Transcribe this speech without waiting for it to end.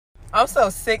I'm so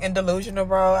sick and delusional,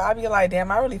 bro. I be like,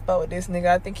 damn, I really fuck with this nigga.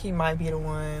 I think he might be the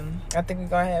one. I think we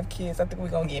gonna have kids. I think we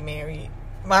gonna get married.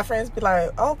 My friends be like,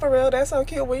 oh, for real? That's so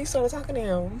cute. When you started talking to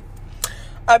him?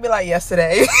 I'd be like,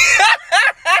 yesterday.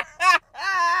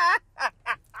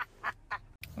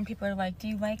 When people are like, do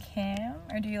you like him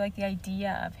or do you like the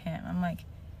idea of him? I'm like,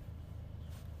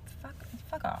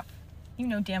 fuck off. You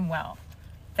know damn well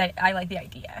that I like the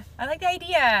idea. I like the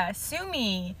idea. Sue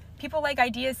me. People like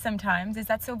ideas sometimes. Is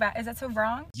that so bad? Is that so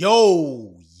wrong?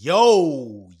 Yo,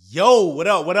 what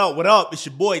up? It's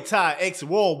your boy Ty X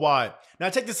Worldwide. Now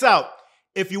check this out.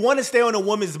 If you want to stay on a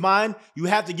woman's mind, you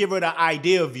have to give her the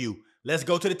idea of you. Let's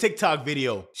go to the TikTok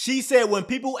video. She said when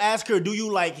people ask her, do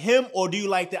you like him or do you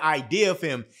like the idea of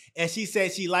him? And she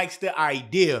said she likes the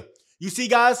idea. You see,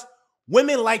 guys,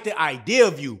 women like the idea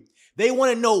of you. They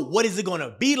want to know what is it going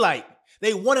to be like.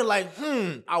 They want to like,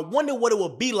 I wonder what it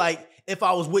would be like if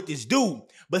I was with this dude.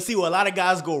 But see, what a lot of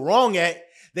guys go wrong at,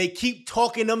 they keep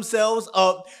talking themselves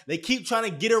up. They keep trying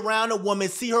to get around a woman,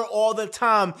 see her all the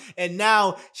time. And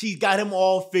now she's got him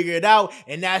all figured out.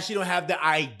 And now she don't have the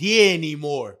idea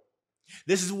anymore.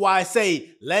 This is why I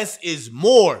say less is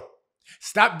more.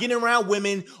 Stop getting around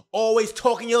women, always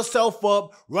talking yourself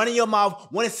up, running your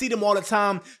mouth, want to see them all the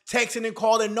time, texting and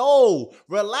calling. No,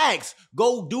 relax.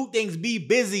 Go do things, be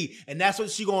busy. And that's what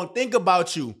she's going to think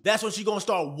about you. That's what she's going to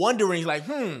start wondering. Like,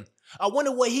 I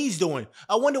wonder what he's doing.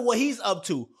 I wonder what he's up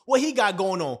to, what he got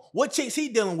going on, what chicks he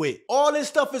dealing with. All this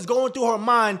stuff is going through her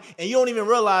mind and you don't even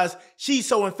realize she's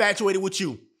so infatuated with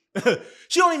you.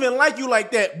 She don't even like you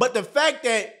like that. But the fact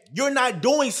that you're not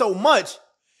doing so much,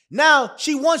 now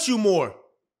she wants you more.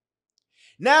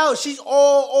 Now she's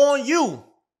all on you.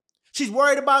 She's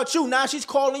worried about you. Now she's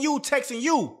calling you, texting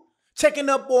you, checking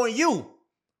up on you.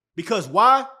 Because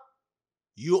why?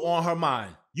 You're on her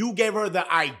mind. You gave her the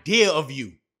idea of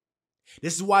you.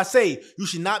 This is why I say you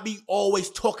should not be always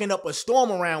talking up a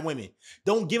storm around women.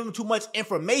 Don't give them too much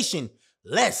information.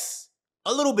 Less.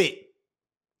 A little bit.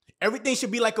 Everything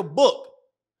should be like a book.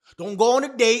 Don't go on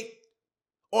a date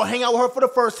or hang out with her for the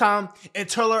first time and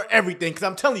tell her everything. Because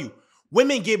I'm telling you,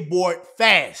 women get bored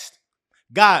fast.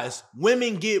 Guys,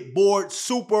 women get bored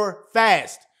super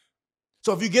fast.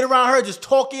 So if you get around her just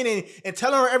talking and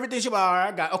telling her everything, she'll be like, all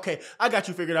right, I got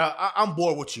you figured out. I'm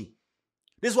bored with you.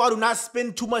 This is why I do not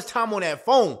spend too much time on that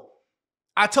phone.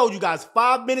 I told you guys,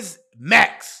 5 minutes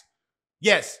max.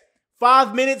 Yes,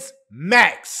 5 minutes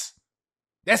max.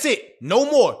 That's it. No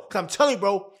more. Because I'm telling you,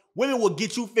 bro, women will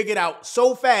get you figured out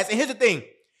so fast. And here's the thing.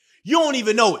 You don't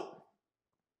even know it.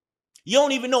 You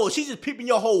don't even know it. She's just peeping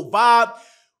your whole vibe.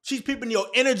 She's peeping your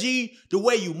energy, the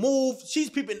way you move.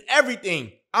 She's peeping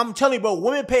everything. I'm telling you, bro,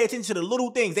 women pay attention to the little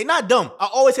things. They're not dumb. I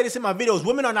always say this in my videos.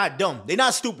 Women are not dumb. They're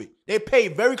not stupid. They pay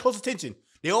very close attention.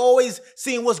 They're always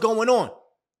seeing what's going on.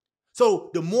 So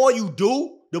the more you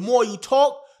do, the more you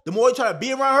talk, the more you try to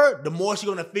be around her, the more she's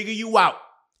going to figure you out.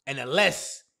 And the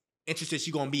less interested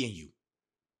she's going to be in you.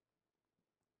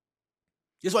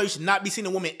 That's why you should not be seeing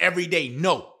a woman every day.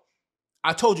 No.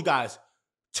 I told you guys,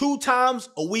 2 times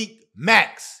a week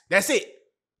max. That's it.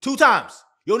 2 times.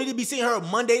 You don't need to be seeing her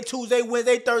Monday, Tuesday,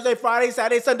 Wednesday, Thursday, Friday,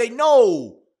 Saturday, Sunday.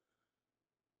 No.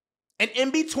 And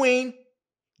in between,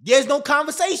 there's no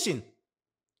conversation.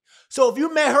 So if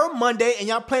you met her Monday and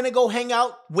y'all plan to go hang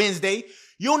out Wednesday,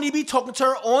 you don't need to be talking to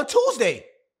her on Tuesday.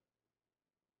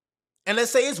 And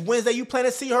let's say it's Wednesday, you plan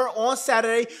to see her on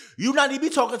Saturday. You not need to be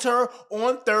talking to her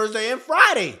on Thursday and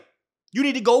Friday. You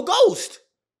need to go ghost.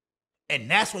 And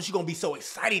that's when she's going to be so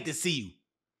excited to see you.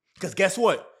 Because guess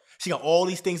what? She got all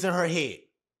these things in her head.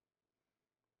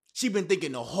 She been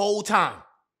thinking the whole time.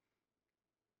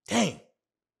 Dang.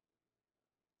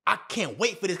 I can't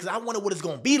wait for this because I wonder what it's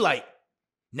going to be like.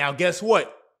 Now guess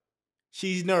what?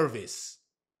 She's nervous.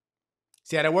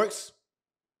 See how that works?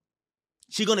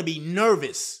 She's going to be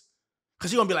nervous.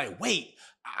 Because she's going to be like, wait,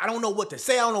 I don't know what to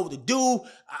say. I don't know what to do.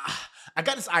 I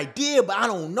got this idea, but I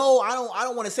don't know. I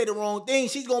don't want to say the wrong thing.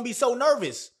 She's going to be so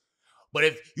nervous. But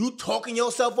if you talking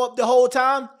yourself up the whole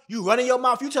time, you running your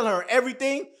mouth, you telling her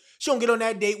everything, she don't get on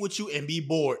that date with you and be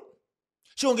bored.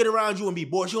 She don't get around you and be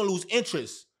bored. She don't lose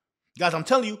interest. Guys, I'm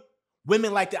telling you,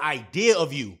 women like the idea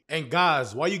of you. And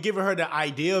guys, while you giving her the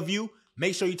idea of you,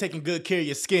 make sure you're taking good care of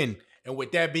your skin. And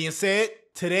with that being said,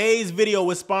 today's video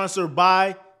was sponsored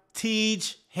by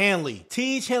Tiege Hanley.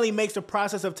 Tiege Hanley makes the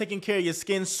process of taking care of your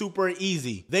skin super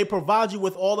easy. They provide you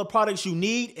with all the products you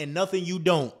need and nothing you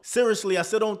don't. Seriously, I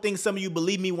still don't think some of you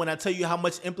believe me when I tell you how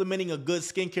much implementing a good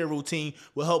skincare routine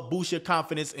will help boost your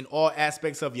confidence in all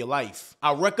aspects of your life.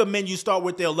 I recommend you start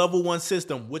with their level 1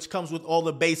 system, which comes with all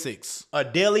the basics: a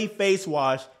daily face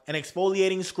wash, an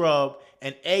exfoliating scrub,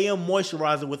 an AM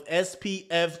moisturizer with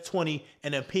SPF 20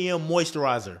 and a PM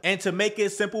moisturizer. And to make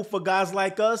it simple for guys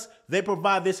like us, they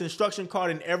provide this instruction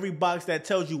card in every box that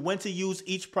tells you when to use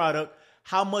each product,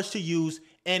 how much to use,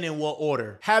 and in what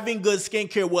order. Having good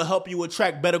skincare will help you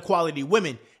attract better quality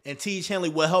women, and Tiege Hanley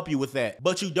will help you with that.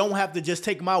 But you don't have to just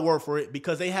take my word for it,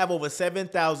 because they have over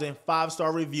 7,000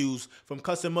 5-star reviews from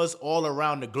customers all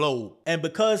around the globe. And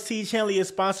because Tiege Hanley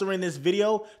is sponsoring this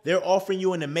video, they're offering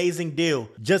you an amazing deal.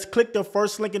 Just click the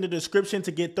first link in the description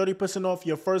to get 30% off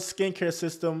your first skincare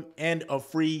system and a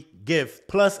free gift.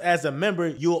 Plus, as a member,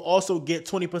 you'll also get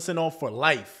 20% off for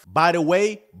life. By the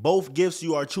way, both gifts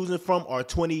you are choosing from are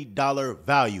 $20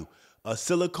 value. A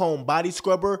silicone body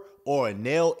scrubber or a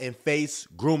nail and face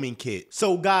grooming kit.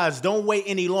 So guys, don't wait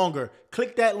any longer.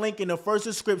 Click that link in the first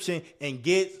description and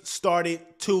get started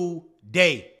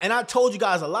today. And I told you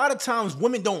guys, a lot of times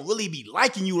women don't really be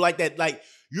liking you like that. Like,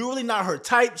 you're really not her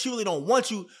type. She really don't want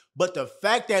you. But the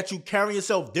fact that you carry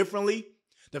yourself differently,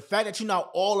 the fact that you're not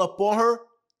all up on her,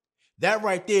 that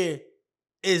right there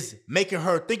is making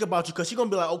her think about you, because she's gonna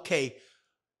be like, okay,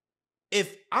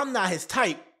 if I'm not his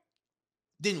type,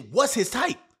 then what's his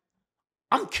type?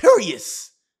 I'm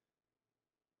curious.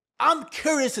 I'm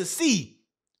curious to see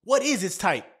what is his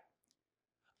type.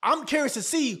 I'm curious to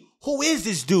see who is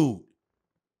this dude.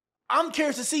 I'm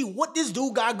curious to see what this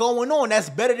dude got going on that's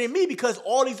better than me, because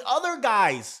all these other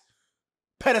guys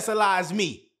pedestalize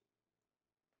me.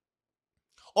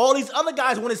 All these other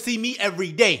guys want to see me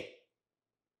every day.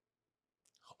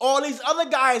 All these other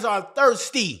guys are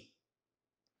thirsty.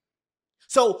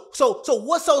 So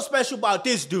what's so special about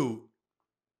this dude?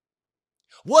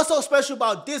 What's so special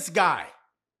about this guy?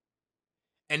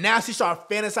 And now she starts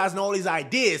fantasizing all these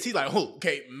ideas. He's like, oh,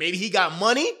 okay, maybe he got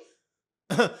money.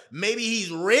 Maybe he's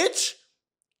rich.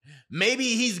 Maybe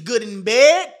he's good in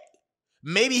bed.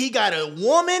 Maybe he got a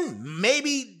woman.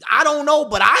 Maybe, I don't know,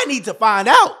 but I need to find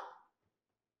out.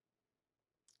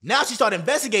 Now she started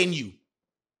investigating you.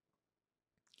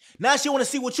 Now she want to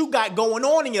see what you got going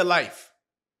on in your life.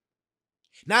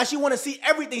 Now she want to see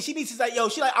everything. She needs to say, yo,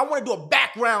 I want to do a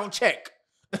background check.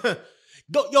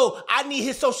 Yo, I need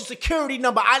his social security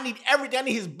number. I need everything. I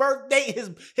need his birth date,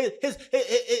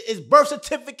 his birth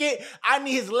certificate. I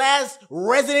need his last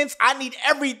residence. I need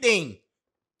everything.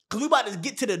 Because we about to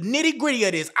get to the nitty gritty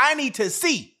of this. I need to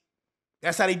see.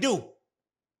 That's how they do.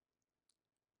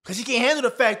 Because she can't handle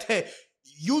the fact that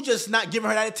you just not giving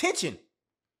her that attention.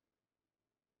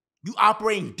 You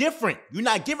operating different. You're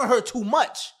not giving her too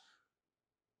much.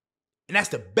 And that's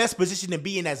the best position to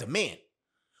be in as a man.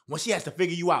 When she has to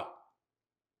figure you out.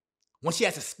 When she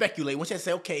has to speculate. When she has to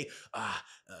say, okay,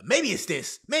 maybe it's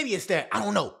this. Maybe it's that. I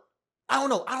don't know.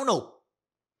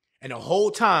 And the whole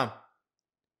time,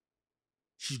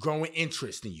 she's growing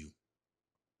interest in you.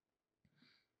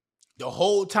 The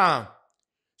whole time,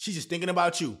 she's just thinking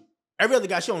about you. Every other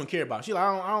guy she don't care about. She's like,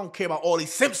 I don't care about all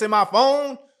these simps in my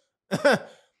phone.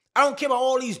 I don't care about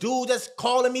all these dudes that's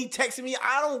calling me, texting me.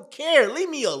 I don't care. Leave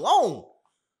me alone.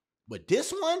 But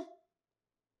this one,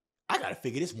 I got to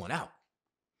figure this one out.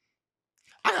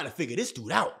 I got to figure this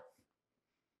dude out.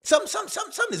 Something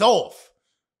is off.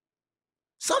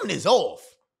 Something is off.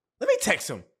 Let me text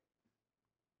him.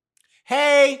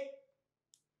 Hey.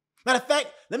 Matter of fact,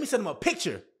 let me send him a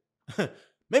picture.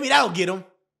 Maybe that'll get him.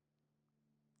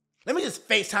 Let me just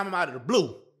FaceTime him out of the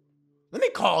blue. Let me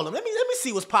call him. Let me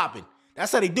see what's popping.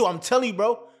 That's how they do. I'm telling you,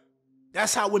 bro.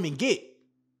 That's how women get.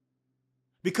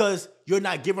 Because you're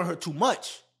not giving her too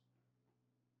much.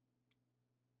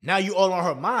 Now you all on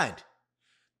her mind.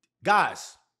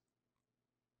 Guys,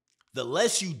 the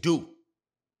less you do,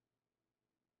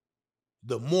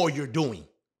 the more you're doing.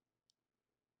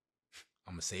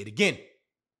 I'm going to say it again.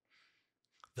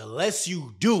 The less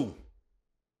you do,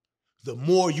 the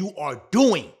more you are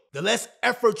doing. The less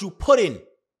effort you put in,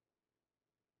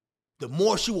 the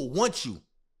more she will want you.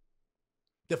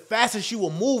 The faster she will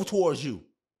move towards you.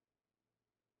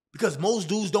 Because most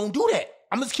dudes don't do that.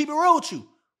 I'm just keep it real with you.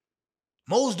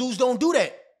 Most dudes don't do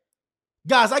that.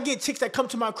 Guys, I get chicks that come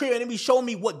to my crib and they be showing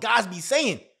me what guys be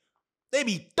saying. They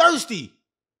be thirsty.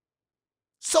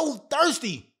 So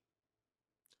thirsty.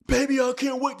 Baby, I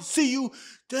can't wait to see you.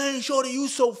 Dang, shorty, you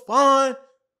so fine.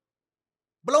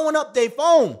 Blowing up their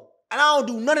phone. And I don't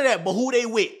do none of that, but who they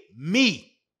with?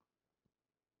 Me.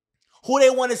 Who they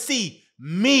want to see?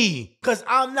 Me. Because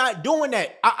I'm not doing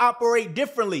that. I operate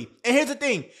differently. And here's the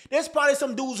thing. There's probably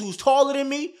some dudes who's taller than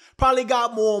me, probably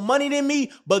got more money than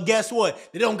me, but guess what?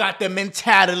 They don't got the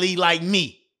mentality like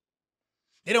me.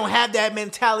 They don't have that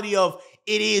mentality of,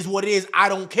 it is what it is, I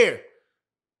don't care.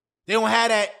 They don't have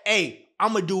that, hey,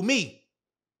 I'm going to do me.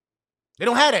 They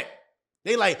don't have that.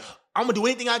 They like, I'm going to do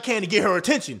anything I can to get her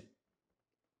attention.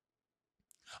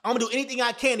 I'm gonna do anything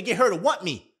I can to get her to want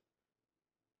me.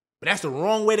 But that's the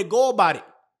wrong way to go about it.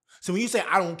 So when you say,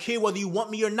 I don't care whether you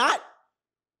want me or not,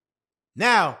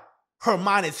 now her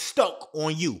mind is stuck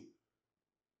on you.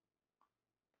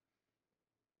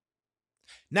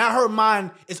 Now her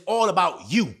mind is all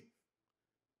about you.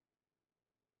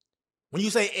 When you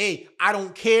say, hey, I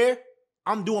don't care,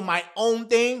 I'm doing my own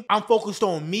thing, I'm focused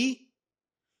on me,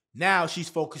 now she's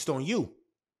focused on you.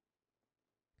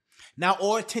 Now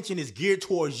all attention is geared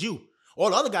towards you. All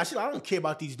the other guys, she's like, I don't care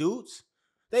about these dudes.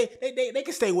 They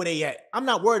can stay where they at. I'm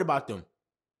not worried about them.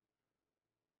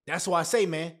 That's why I say,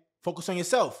 man, focus on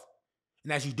yourself.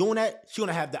 And as you're doing that, she's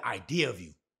gonna have the idea of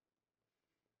you.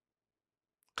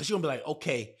 Because she's gonna be like,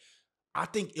 okay, I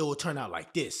think it will turn out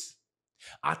like this.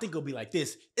 I think it'll be like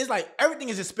this. It's like everything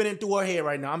is just spinning through her head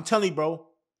right now. I'm telling you, bro.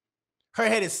 Her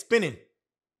head is spinning.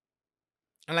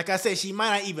 And like I said, she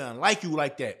might not even like you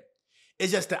like that.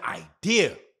 It's just the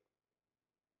idea.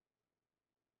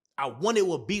 I wonder it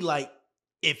would be like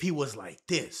if he was like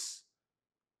this.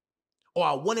 Or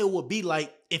I wonder it would be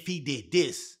like if he did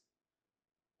this.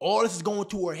 All this is going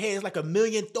through her head. It's like a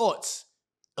million thoughts,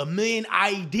 a million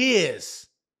ideas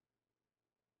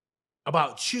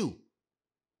about you.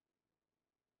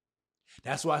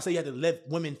 That's why I say you have to let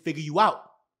women figure you out.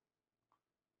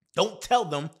 Don't tell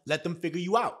them, let them figure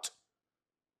you out.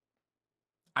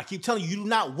 I keep telling you, you do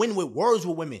not win with words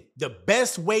with women. The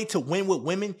best way to win with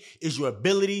women is your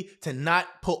ability to not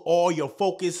put all your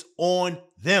focus on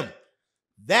them.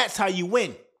 That's how you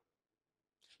win.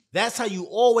 That's how you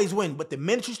always win. But the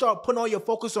minute you start putting all your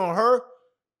focus on her,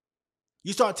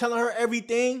 you start telling her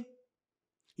everything,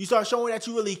 you start showing that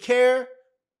you really care,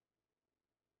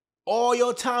 all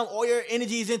your time, all your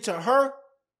energy is into her,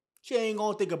 she ain't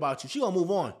gonna think about you. She gonna move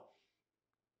on.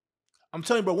 I'm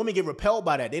telling you, bro, women get repelled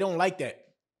by that. They don't like that.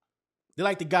 They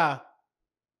like the guy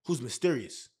who's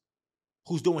mysterious,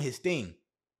 who's doing his thing.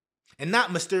 And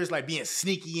not mysterious like being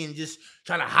sneaky and just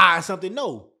trying to hide something.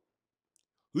 No.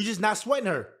 You're just not sweating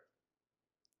her.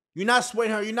 You're not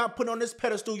sweating her. You're not putting on this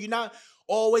pedestal. You're not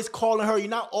always calling her. You're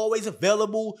not always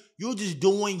available. You're just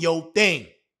doing your thing.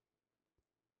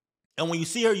 And when you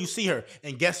see her, you see her.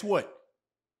 And guess what?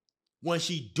 When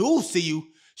she do see you,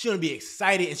 she's going to be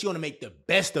excited and she's going to make the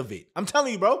best of it. I'm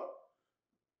telling you, bro.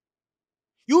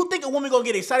 You think a woman going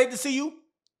to get excited to see you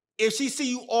if she see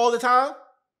you all the time?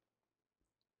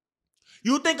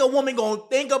 You think a woman going to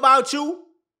think about you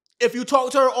if you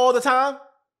talk to her all the time?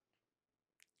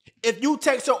 If you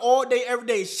text her all day, every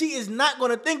day, she is not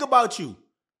going to think about you.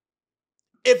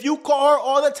 If you call her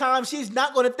all the time, she's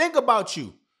not going to think about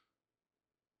you.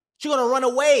 She's going to run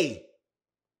away.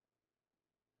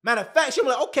 Matter of fact, she'll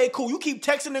be like, okay, cool. You keep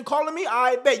texting and calling me?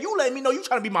 I bet. You let me know you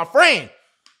trying to be my friend.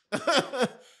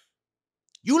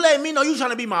 You let me know you trying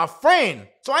to be my friend.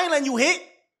 So I ain't letting you hit.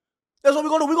 That's what we're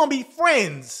going to do. We're going to be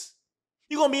friends.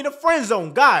 You're going to be in the friend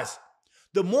zone. Guys,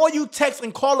 the more you text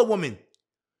and call a woman,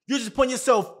 you're just putting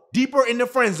yourself deeper in the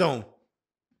friend zone.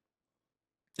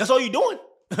 That's all you're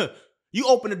doing. You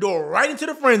open the door right into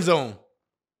the friend zone.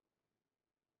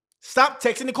 Stop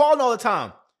texting and calling all the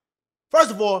time.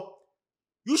 First of all,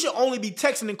 you should only be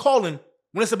texting and calling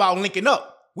when it's about linking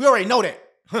up. We already know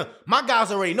that. My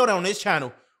guys already know that on this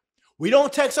channel. We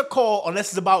don't text or call unless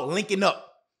it's about linking up.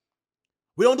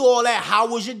 We don't do all that. How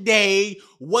was your day?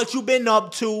 What you been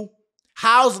up to?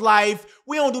 How's life?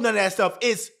 We don't do none of that stuff.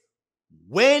 It's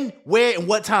when, where, and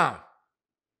what time.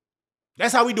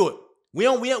 That's how we do it. We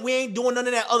ain't doing none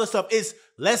of that other stuff. It's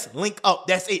let's link up.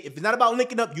 That's it. If it's not about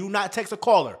linking up, you do not text or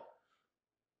call her.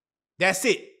 That's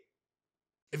it.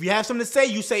 If you have something to say,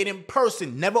 you say it in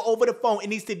person. Never over the phone. It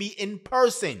needs to be in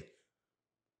person.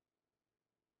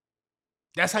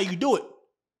 That's how you do it.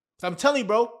 So I'm telling you,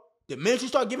 bro, the minute you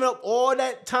start giving up all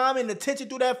that time and attention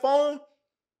through that phone,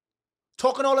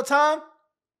 talking all the time,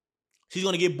 she's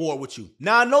going to get bored with you.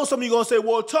 Now, I know some of you going to say,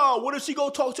 well, Tom, what if she go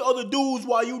talk to other dudes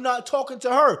while you not talking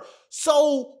to her?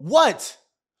 So what?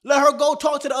 Let her go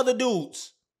talk to the other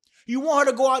dudes. You want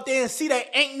her to go out there and see that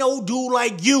ain't no dude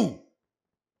like you.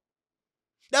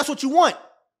 That's what you want.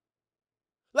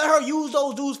 Let her use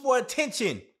those dudes for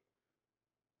attention.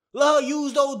 Let her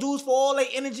use those dudes for all their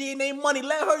energy and their money.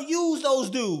 Let her use those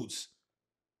dudes.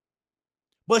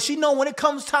 But she know when it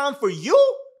comes time for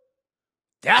you,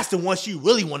 that's the one she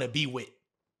really want to be with.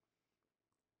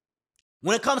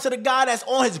 When it comes to the guy that's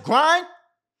on his grind,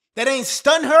 that ain't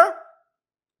stunned her,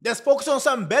 that's focused on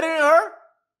something better than her,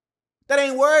 that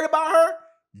ain't worried about her,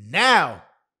 now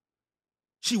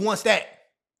she wants that.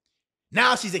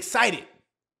 Now she's excited.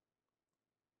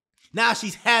 Now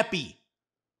she's happy.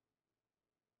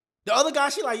 The other guy,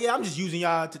 she like, yeah, I'm just using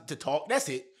y'all to talk. That's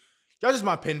it. Y'all just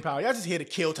my pen pal. Y'all just here to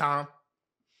kill time.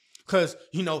 Because,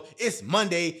 you know, it's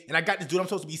Monday and I got this dude I'm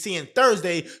supposed to be seeing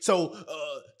Thursday. So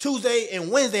Tuesday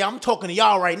and Wednesday, I'm talking to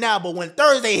y'all right now. But when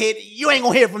Thursday hit, you ain't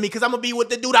going to hear from me because I'm going to be with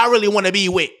the dude I really want to be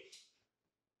with.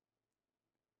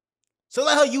 So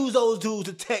let her use those dudes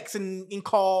to text and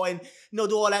call and, you know,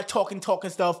 do all that talking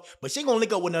stuff. But she ain't going to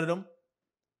link up with none of them.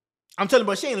 I'm telling you,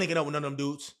 but she ain't linking up with none of them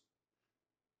dudes.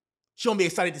 She gonna be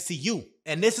excited to see you.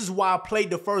 And this is why I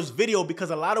played the first video, because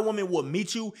a lot of women will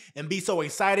meet you and be so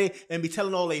excited and be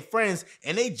telling all their friends,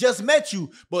 and they just met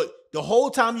you. But the whole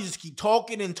time you just keep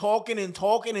talking and talking and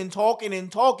talking and talking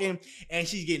and talking, and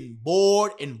she's getting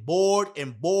bored and bored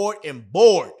and bored and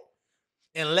bored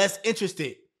and less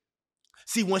interested.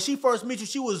 See, when she first met you,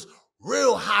 she was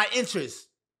real high interest.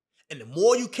 And the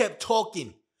more you kept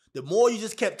talking, the more you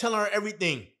just kept telling her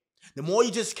everything, the more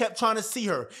you just kept trying to see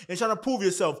her and trying to prove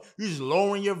yourself, you're just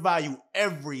lowering your value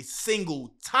every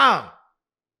single time.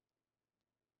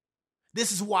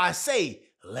 This is why I say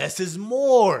less is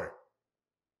more.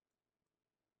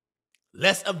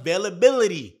 Less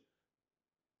availability.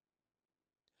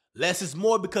 Less is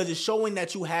more because it's showing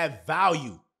that you have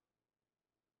value.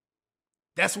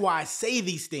 That's why I say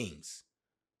these things.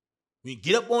 When you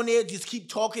get up on there, just keep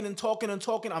talking and talking and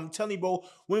talking. I'm telling you, bro,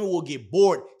 women will get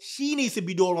bored. She needs to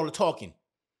be doing all the talking.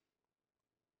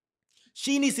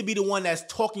 She needs to be the one that's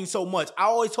talking so much. I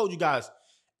always told you guys,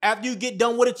 after you get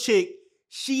done with a chick,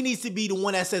 she needs to be the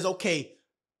one that says, okay,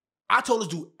 I told this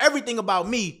dude everything about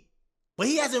me, but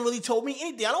he hasn't really told me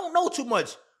anything. I don't know too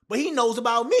much, but he knows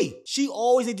about me. She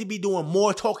always needs to be doing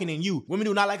more talking than you. Women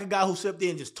do not like a guy who sit up there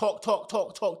and just talk.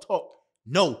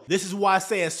 No, this is why I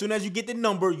say as soon as you get the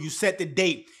number, you set the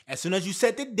date. As soon as you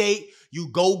set the date, you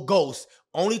go ghost.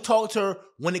 Only talk to her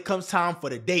when it comes time for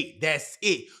the date. That's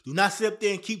it. Do not sit up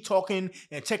there and keep talking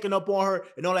and checking up on her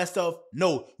and all that stuff.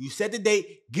 No, you set the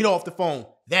date, get off the phone.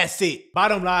 That's it.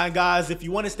 Bottom line, guys, if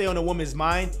you want to stay on a woman's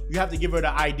mind, you have to give her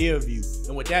the idea of you.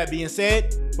 And with that being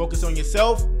said, focus on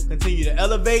yourself, continue to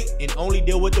elevate, and only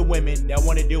deal with the women that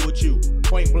want to deal with you.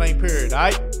 Point blank period, all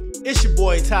right? It's your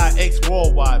boy Ty X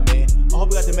Worldwide, man. I hope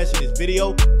you got the message in this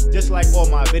video. Just like all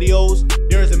my videos,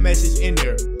 there is a message in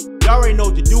there. Y'all already know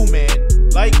what to do, man.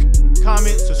 Like,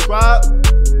 comment, subscribe.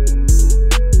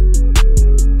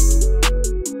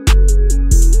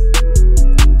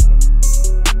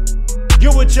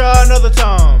 Get with y'all another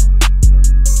time.